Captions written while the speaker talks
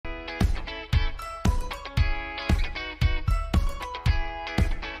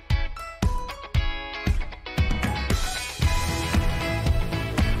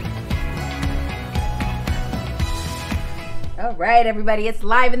right, everybody, it's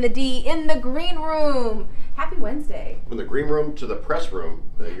live in the D in the green room. Happy Wednesday. From the green room to the press room,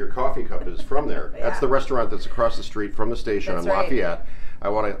 your coffee cup is from there. Yeah. That's the restaurant that's across the street from the station That's on right. Lafayette. I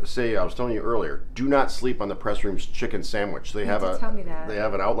want to say, I was telling you earlier, do not sleep on the press room's chicken sandwich. They have tell me that. They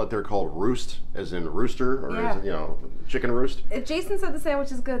have an outlet there called Roost, as in rooster, or Yeah. as in, chicken roost. If Jason said the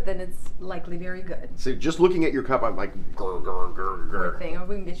sandwich is good, then it's likely very good. See, just looking at your cup, I'm like, grr, grr, grr, Poor grr. thing. Or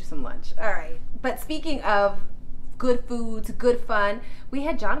we can get you some lunch. All right. But speaking of good foods, good fun, we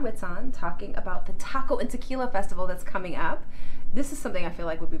had John Witz on talking about the Taco and Tequila Festival that's coming up. This is something I feel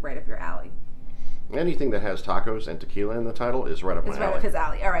like would be right up your alley. Anything that has tacos and tequila in the title is right up my It's right alley. up his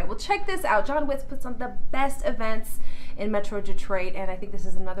alley. All right, well, check this out. John Witz puts on the best events in Metro Detroit, and I think this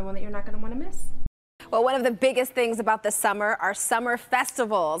is another one that you're not going to want to miss. Well, one of the biggest things about the summer are summer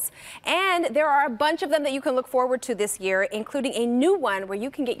festivals. And there are a bunch of them that you can look forward to this year, including a new one where you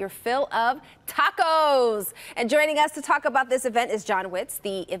can get your fill of tacos. And joining us to talk about this event is John Witz,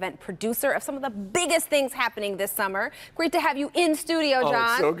 the event producer of some of the biggest things happening this summer. Great to have you in studio, John.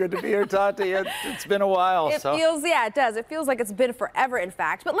 Oh, it's so good to be here, Tati. It's been a while. It feels, yeah, it does. It feels like it's been forever, in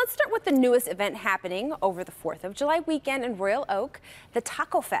fact. But let's start with the newest event happening over the 4th of July weekend in Royal Oak, the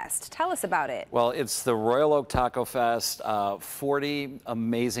Taco Fest. Tell us about it. Well, it's the Royal Oak Taco Fest, 40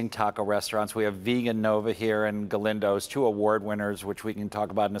 amazing taco restaurants. We have Vegan Nova here and Galindo's, 2 award winners, which we can talk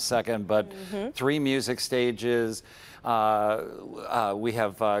about in a second, but 3 music stages. We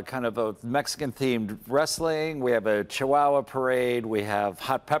have kind of a Mexican-themed wrestling. We have a Chihuahua parade. We have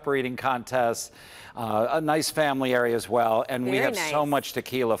hot pepper eating contests, a nice family area as well. And we have so much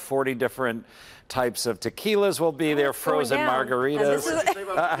tequila, 40 different types of tequilas will be there, frozen margaritas.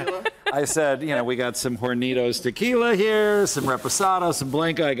 I said, we got some Hornitos tequila here, some Reposado, some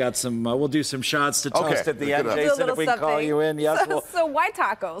Blanca. I got some, we'll do some shots to toast at the end, Jason, if we can call you in. Yes. So why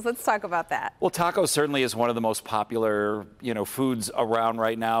tacos? Let's talk about that. Well, tacos certainly is one of the most popular, foods around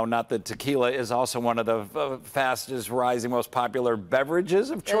right now. Not that tequila is also one of the fastest rising, most popular beverages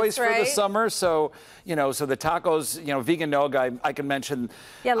of choice for the summer. So, so the tacos, Vegan Nova, I can mention.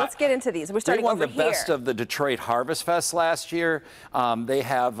 Yeah, let's get into these. We're starting over the best of the Detroit Harvest Fest last year. They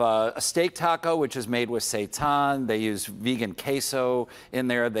have a steak taco, which is made with seitan. They use vegan queso in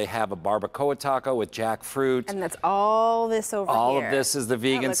there. They have a barbacoa taco with jackfruit. And that's all this over here. All of this is the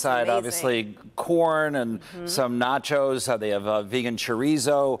vegan side. Amazing. Obviously, corn and some nachos. They have vegan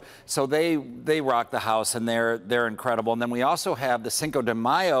chorizo. So they rock the house, and they're incredible. And then we also have the Cinco de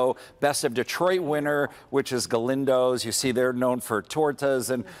Mayo Best of Detroit winner, which is Galindo's. You see, they're known for tortas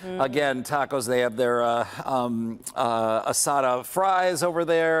and again tacos. They have their asada fries over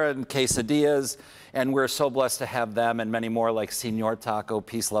there and quesadillas. And we're so blessed to have them and many more like Señor Taco,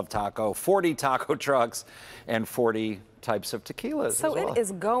 Peace Love Taco, 40 taco trucks, and 40 types of tequilas. So as well. it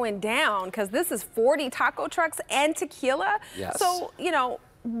is going down because this is 40 taco trucks and tequila. Yes. So,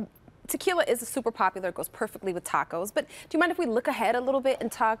 tequila is super popular. It goes perfectly with tacos. But do you mind if we look ahead a little bit and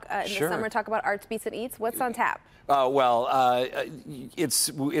talk in the summer, talk about Arts, Beats, and Eats? What's on tap? It's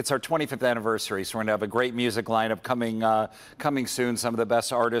our 25th anniversary, so we're gonna have a great music lineup coming soon. Some of the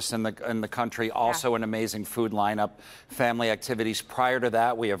best artists in the country. Also, an amazing food lineup, family activities. Prior to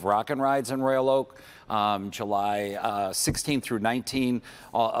that, we have Rock and Rides in Royal Oak. July 16 through 19,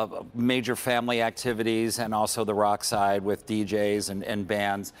 major family activities, and also the rock side with DJs and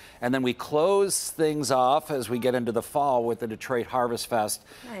bands. And then we close things off as we get into the fall with the Detroit Harvest Fest.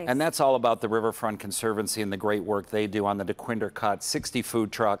 Nice. And that's all about the Riverfront Conservancy and the great work they do on the DeQuinder Cut, 60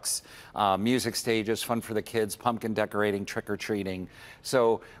 food trucks, music stages, fun for the kids, pumpkin decorating, trick-or-treating.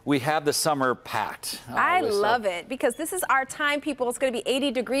 So we have the summer packed. I love it because this is our time, people. It's going to be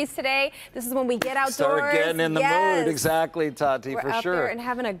 80 degrees today. This is when we get outdoors. Start getting in the mood. Exactly, Tati, We're for out sure. there and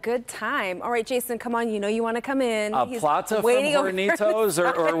having a good time. All right, Jason, come on. You want to come in. A plata from Hornitos,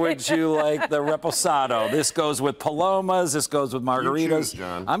 or would you like the Reposado? This goes with palomas. This goes with margaritas. You choose,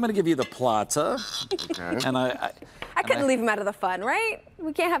 John. I'm going to give you the plata. Okay. And I couldn't leave him out of the fun, right?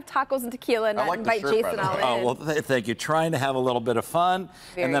 We can't have tacos and tequila and not invite Jason all in. Oh, well, thank you. Trying to have a little bit of fun.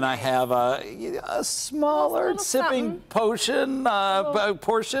 And then I have a smaller sipping potion,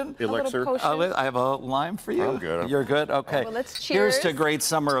 portion. Elixir. I have a lime for you. I'm good. You're good? Okay. Well, let's cheers. Here's to great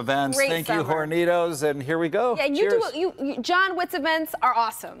summer events. Thank you, summer. Hornitos, and here we go. Yeah, Cheers. John Witz events are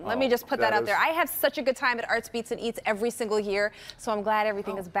awesome. Let me just put that out there. I have such a good time at Arts, Beats, and Eats every single year, so I'm glad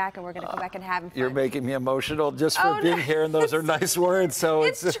everything is back, and we're going to go back and have fun. You're making me emotional just for being here, and those are nice words. So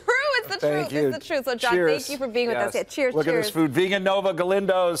it's true. It's the truth. It's the truth. So, John, cheers. thank you for being with us. Yeah, cheers. Look at this food. Vegan Nova,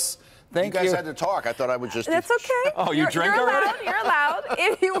 Galindo's. Thank you. You guys had to talk. I thought I would just. That's okay. Oh, you drank already? You're allowed.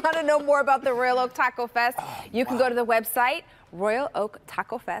 If you want to know more about the Royal Oak Taco Fest, you can go to the website,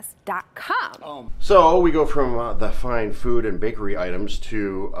 RoyalOakTacoFest.com. So we go from the fine food and bakery items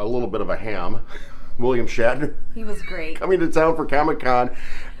to a little bit of a ham. William Shatner. He was great. Coming to town for Comic-Con,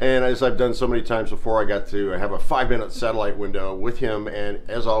 and as I've done so many times before, I got to have a 5-minute satellite window with him, and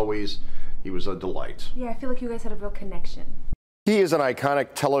as always, he was a delight. Yeah, I feel like you guys had a real connection. He is an iconic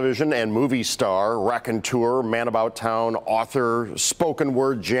television and movie star, raconteur, man about town, author, spoken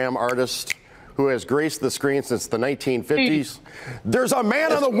word jam artist who has graced the screen since the 1950s. There's a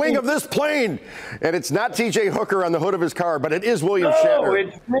man on the wing of this plane, and it's not T.J. Hooker on the hood of his car, but it is William Shatner. No,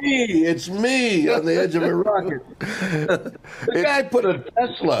 it's me. It's me on the edge of a rocket. The guy put a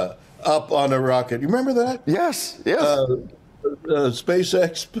Tesla up on a rocket. You remember that? Yes.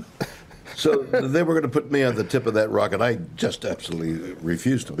 SpaceX. So they were going to put me on the tip of that rocket. I just absolutely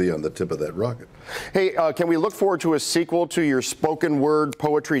refused to be on the tip of that rocket. Hey, can we look forward to a sequel to your spoken word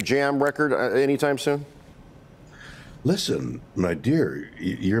poetry jam record anytime soon? Listen, my dear,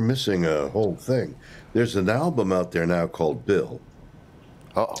 you're missing a whole thing. There's an album out there now called Bill.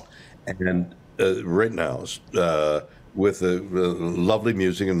 Uh-oh. And right now, with lovely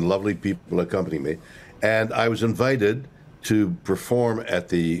music and lovely people accompanying me. And I was invited to perform at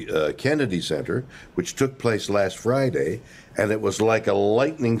the Kennedy Center, which took place last Friday, and it was like a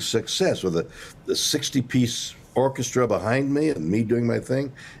lightning success with the 60-piece orchestra behind me and me doing my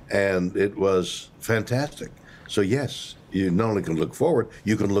thing, and it was fantastic. So yes, you not only can look forward,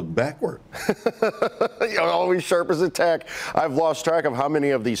 you can look backward. You're always sharp as a tack. I've lost track of how many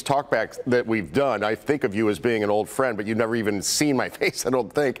of these talkbacks that we've done. I think of you as being an old friend, but you've never even seen my face, I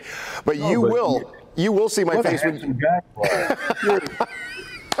don't think. But no, you will. You will see my face.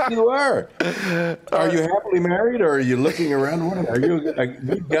 You are. Are you happily married, or are you looking around? Are you a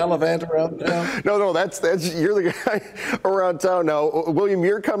gallivant around town? No, that's you're the guy around town now. William,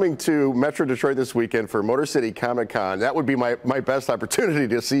 you're coming to Metro Detroit this weekend for Motor City Comic-Con. That would be my best opportunity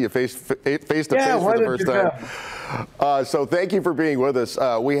to see you face to face for the first time. So thank you for being with us.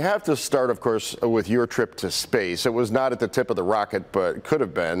 We have to start, of course, with your trip to space. It was not at the tip of the rocket, but could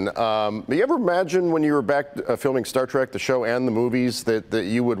have been. You ever imagine when you were back filming Star Trek, the show and the movies, that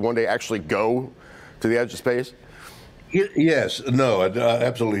you would one day actually go to the edge of space? Yes, no,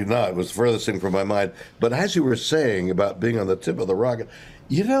 absolutely not. It was the furthest thing from my mind. But as you were saying about being on the tip of the rocket,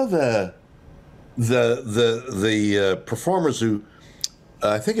 you know the performers who,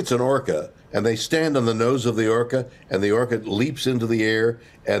 I think it's an orca, and they stand on the nose of the orca, and the orca leaps into the air,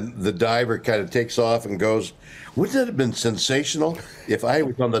 and the diver kind of takes off and goes. Wouldn't it have been sensational if I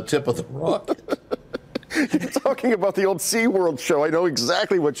was on the tip of the rocket? You're talking about the old SeaWorld show. I know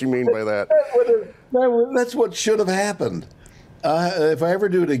exactly what you mean by that. That's what should have happened. If I ever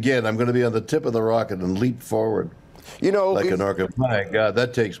do it again, I'm going to be on the tip of the rocket and leap forward. You know, like an orca. My God,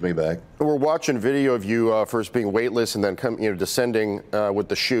 that takes me back. We're watching video of you first being weightless and then descending with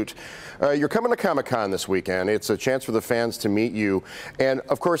the chute. You're coming to Comic-Con this weekend. It's a chance for the fans to meet you. And,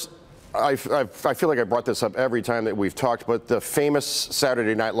 of course, I feel like I brought this up every time that we've talked, but the famous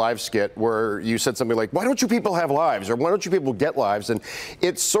Saturday Night Live skit where you said something like, why don't you people have lives? Or why don't you people get lives? And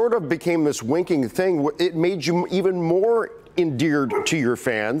it sort of became this winking thing. It made you even more endeared to your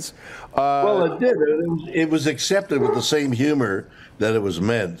fans. Well, it did. It was accepted with the same humor that it was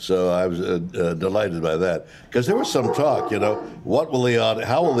meant. So I was delighted by that. Because there was some talk, what will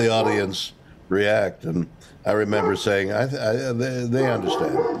how will the audience react? And I remember saying, they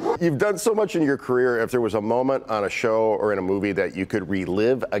understand. You've done so much in your career. If there was a moment on a show or in a movie that you could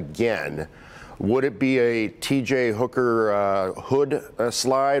relive again, would it be a T.J. Hooker hood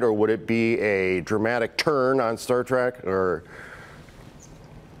slide, or would it be a dramatic turn on Star Trek? Or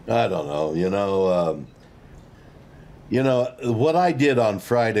I don't know. What I did on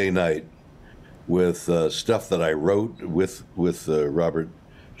Friday night with stuff that I wrote with Robert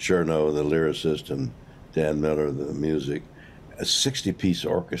Chernow, the lyricist, and Dan Miller, the music, a 60-piece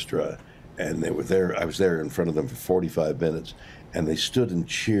orchestra, and they were there. I was there in front of them for 45 minutes, and they stood and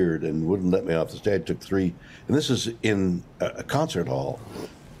cheered and wouldn't let me off the stage. It took 3, and this is in a concert hall,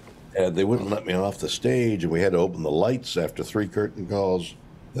 and they wouldn't let me off the stage, and we had to open the lights after 3 curtain calls,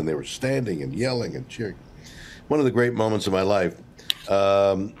 and they were standing and yelling and cheering. One of the great moments of my life.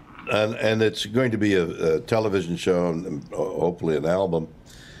 And it's going to be a television show and hopefully an album.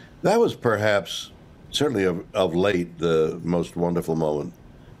 That was perhaps, certainly of late, the most wonderful moment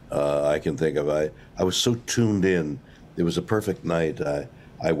I can think of. I was so tuned in. It was a perfect night.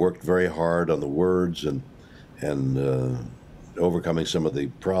 I worked very hard on the words and overcoming some of the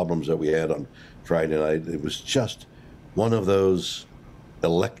problems that we had on Friday night. It was just one of those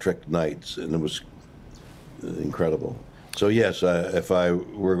electric nights, and it was incredible. So yes, if I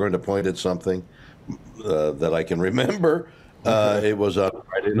were going to point at something that I can remember, It was on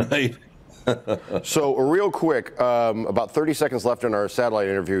Friday night. So real quick, about 30 seconds left in our satellite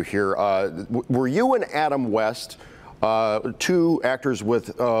interview here. Were you and Adam West, two actors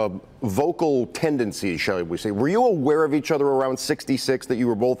with vocal tendencies, shall we say, were you aware of each other around 66, that you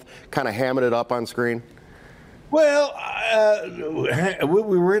were both kind of hamming it up on screen? Well,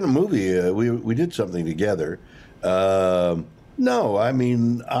 we were in a movie. We did something together. No, I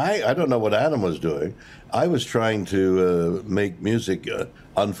mean, I don't know what Adam was doing. I was trying to make music,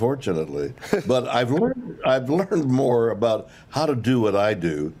 unfortunately. But I've learned more about how to do what I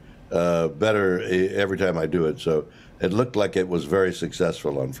do better every time I do it. So it looked like it was very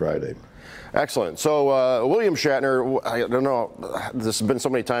successful on Friday. Excellent. So William Shatner, I don't know, this has been so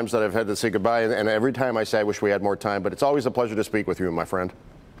many times that I've had to say goodbye, and every time I say I wish we had more time, but it's always a pleasure to speak with you, my friend.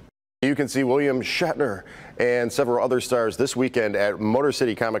 You can see William Shatner and several other stars this weekend at Motor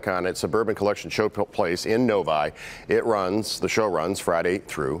City Comic Con at Suburban Collection Showplace in Novi. The show runs Friday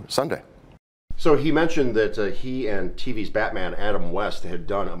through Sunday. So he mentioned that he and TV's Batman, Adam West, had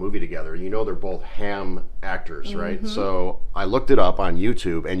done a movie together. You know they're both ham actors, right? So I looked it up on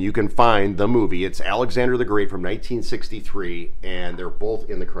YouTube, and you can find the movie. It's Alexander the Great from 1963, and they're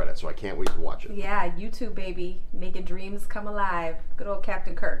both in the credits, so I can't wait to watch it. Yeah, YouTube, baby. Making dreams come alive. Good old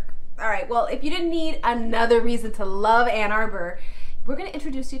Captain Kirk. All right, well, if you didn't need another reason to love Ann Arbor, we're going to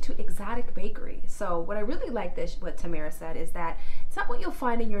introduce you to Exotic Bakery. So what I really like what Tamara said is that it's not what you'll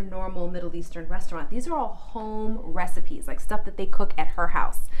find in your normal Middle Eastern restaurant. These are all home recipes, like stuff that they cook at her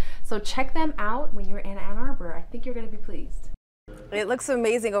house. So check them out when you're in Ann Arbor. I think you're going to be pleased. It looks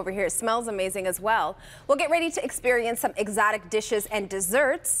amazing over here. It smells amazing as well. We'll get ready to experience some exotic dishes and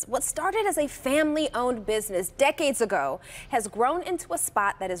desserts. What started as a family-owned business decades ago has grown into a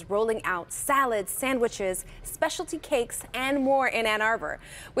spot that is rolling out salads, sandwiches, specialty cakes, and more in Ann Arbor.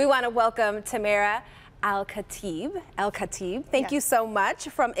 We want to welcome Tamara Al-Khatib. Thank you so much,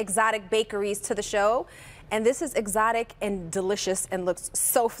 from Exotic Bakeries to the show. And this is exotic and delicious and looks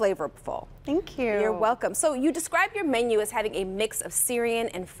so flavorful. Thank you. You're welcome. So you describe your menu as having a mix of Syrian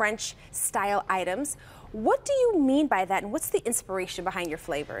and French style items. What do you mean by that, and what's the inspiration behind your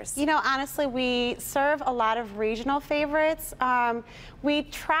flavors? You know, honestly, we serve a lot of regional favorites. We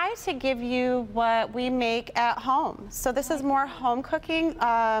try to give you what we make at home. So this is more home cooking,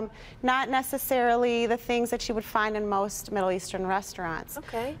 not necessarily the things that you would find in most Middle Eastern restaurants.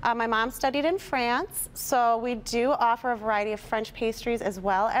 Okay. My mom studied in France, so we do offer a variety of French pastries as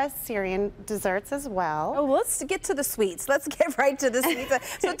well as Syrian desserts as well. Oh, let's get to the sweets. Let's get right to the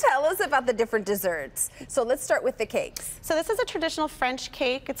sweets. So tell us about the different desserts. So let's start with the cakes. So this is a traditional French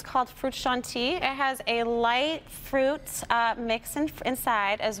cake. It's called fruit chantilly. It has a light fruit mix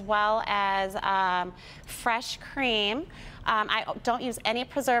inside, as well as fresh cream. I don't use any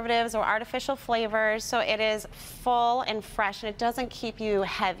preservatives or artificial flavors, so it is full and fresh, and it doesn't keep you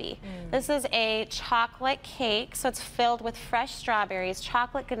heavy. This is a chocolate cake, so it's filled with fresh strawberries,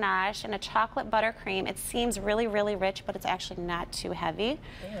 chocolate ganache, and a chocolate buttercream. It seems really, really rich, but it's actually not too heavy.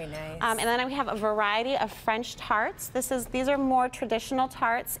 Very nice. And then we have a variety of French tarts. These are more traditional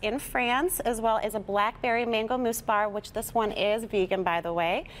tarts in France, as well as a blackberry mango mousse bar, which this one is vegan, by the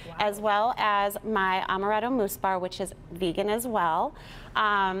way, as well as my amaretto mousse bar, which is vegan as well.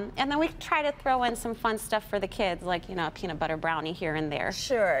 And then we try to throw in some fun stuff for the kids, like, you know, a peanut butter brownie here and there.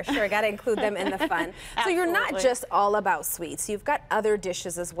 Sure, got to include them in the fun. So you're not just all about sweets. You've got other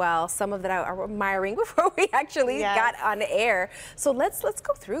dishes as well, some of that I are admiring before we actually got on air. So let's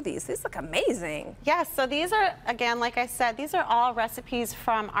go through these. These look amazing. Yes, so these are, again, like I said, these are all recipes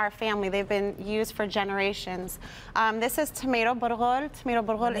from our family. They've been used for generations. This is tomato burghul. Tomato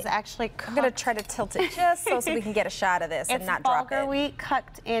burghul is actually cooked. I'm going to try to tilt it just so we can get a shot of this and not drop it. It's bulgur wheat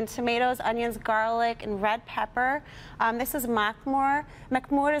cooked in tomatoes, onions, garlic, and red pepper. This is makmour.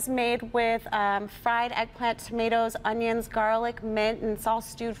 Makmour is made with fried eggplant, tomatoes, onions, garlic, mint, and it's all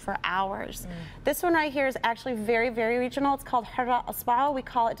stewed for hours. This one right here is actually very, very regional. It's called harra asbah. We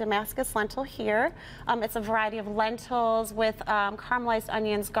call it Damascus lentil here. It's a variety of lentils with caramelized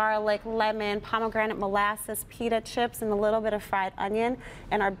onions, garlic, lemon, pomegranate molasses, pita chips, and a little bit of fried onion,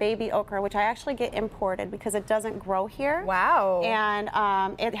 and our baby okra, which I actually get imported because it doesn't grow here. Wow. And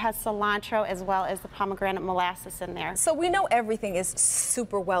it has cilantro as well as the pomegranate molasses in there. So we know everything is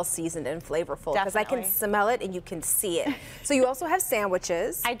super well seasoned and flavorful because I can smell it and you can see it. So you also have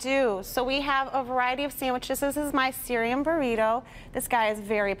sandwiches. I do. So we have a variety of sandwiches. This is my Syrian burrito. This guy is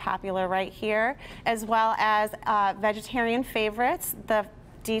very popular right here, as well as vegetarian favorites. The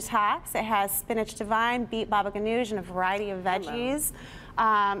detox. It has spinach divine, beet baba ganoush, and a variety of veggies.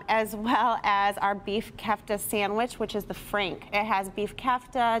 as well as our beef kefta sandwich, which is the Frank. It has beef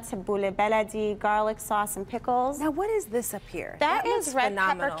kefta, tabbouleh beledi, garlic sauce, and pickles. Now, what is this up here? That is red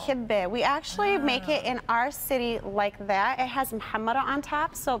pepper kibbeh. We actually make it in our city like that. It has muhammara on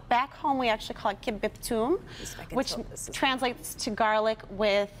top. So back home, we actually call it kibbeh ptoum, which translates to garlic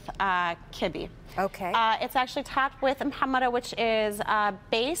with kibbe. Okay. It's actually topped with muhammara, which is a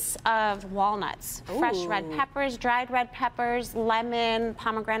base of walnuts, fresh red peppers, dried red peppers, lemon,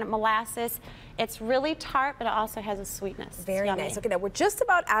 pomegranate molasses. It's really tart, but it also has a sweetness. Very nice. Okay, now we're just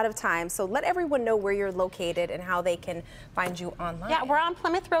about out of time, so let everyone know where you're located and how they can find you online. Yeah, we're on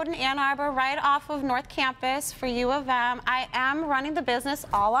Plymouth Road in Ann Arbor, right off of North Campus for U of M. I am running the business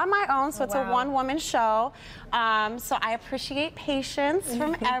all on my own, so it's a one-woman show. So I appreciate patience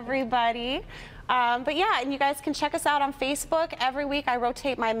from everybody. But yeah, and you guys can check us out on Facebook. Every week I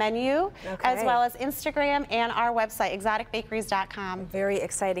rotate my menu, as well as Instagram and our website, exoticbakeries.com. Very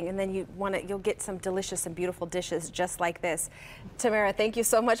exciting. And then you'll get some delicious and beautiful dishes just like this. Tamara, thank you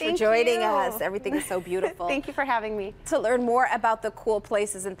so much for joining us. Everything is so beautiful. Thank you for having me. To learn more about the cool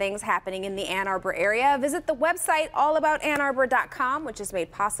places and things happening in the Ann Arbor area, visit the website allaboutannarbor.com, which is made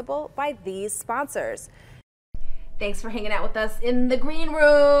possible by these sponsors. Thanks for hanging out with us in the green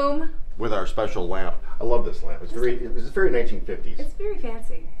room. With our special lamp. I love this lamp. It was very 1950s. It's very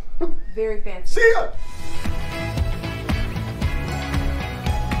fancy. Very fancy. See ya!